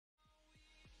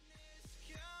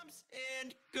Yo,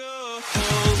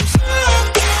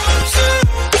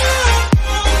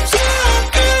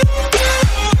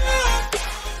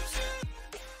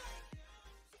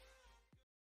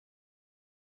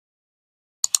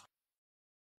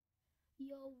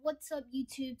 what's up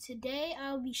YouTube? Today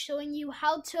I'll be showing you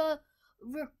how to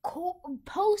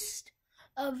post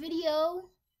a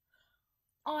video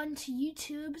onto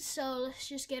YouTube. So let's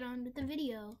just get on with the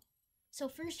video. So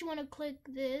first you want to click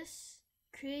this,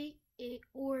 create a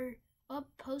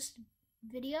post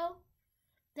video.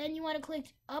 Then you want to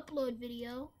click upload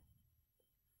video.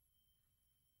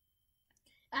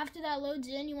 After that loads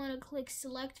in, you want to click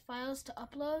select files to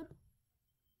upload.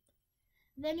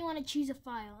 Then you want to choose a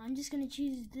file. I'm just going to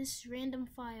choose this random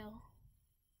file.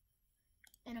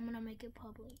 And I'm going to make it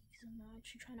public because I'm not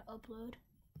actually trying to upload.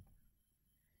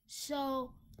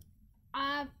 So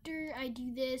after I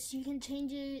do this, you can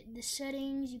change it, the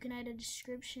settings, you can add a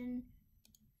description,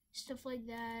 stuff like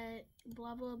that,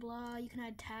 blah blah blah. You can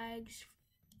add tags.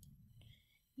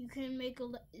 You can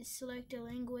select a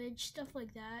language, stuff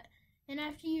like that. And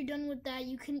after you're done with that,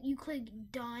 you click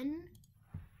done.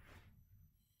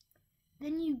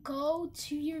 Then you go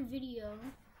to your video.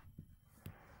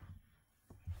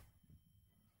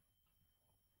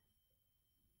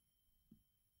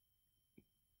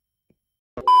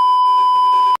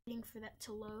 Waiting for that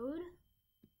to load.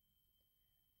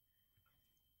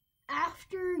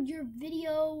 After your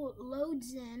video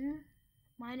loads in,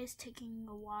 mine is taking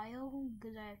a while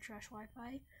because I have trash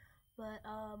Wi-Fi, but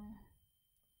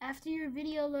after your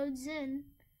video loads in,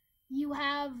 you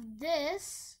have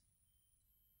this.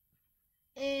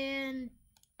 And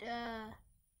after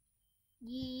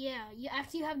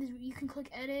you have this, you can click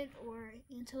edit or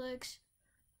Intellex,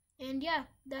 and yeah,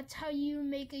 that's how you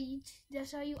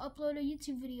upload a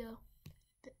YouTube video.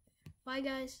 Bye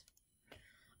guys.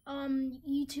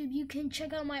 YouTube, you can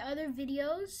check out my other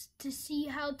videos to see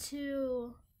how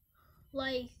to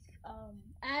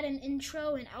add an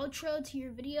intro and outro to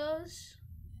your videos.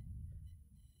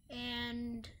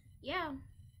 And yeah,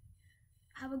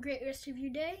 have a great rest of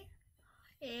your day.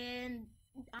 And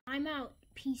I'm out.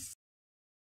 Peace.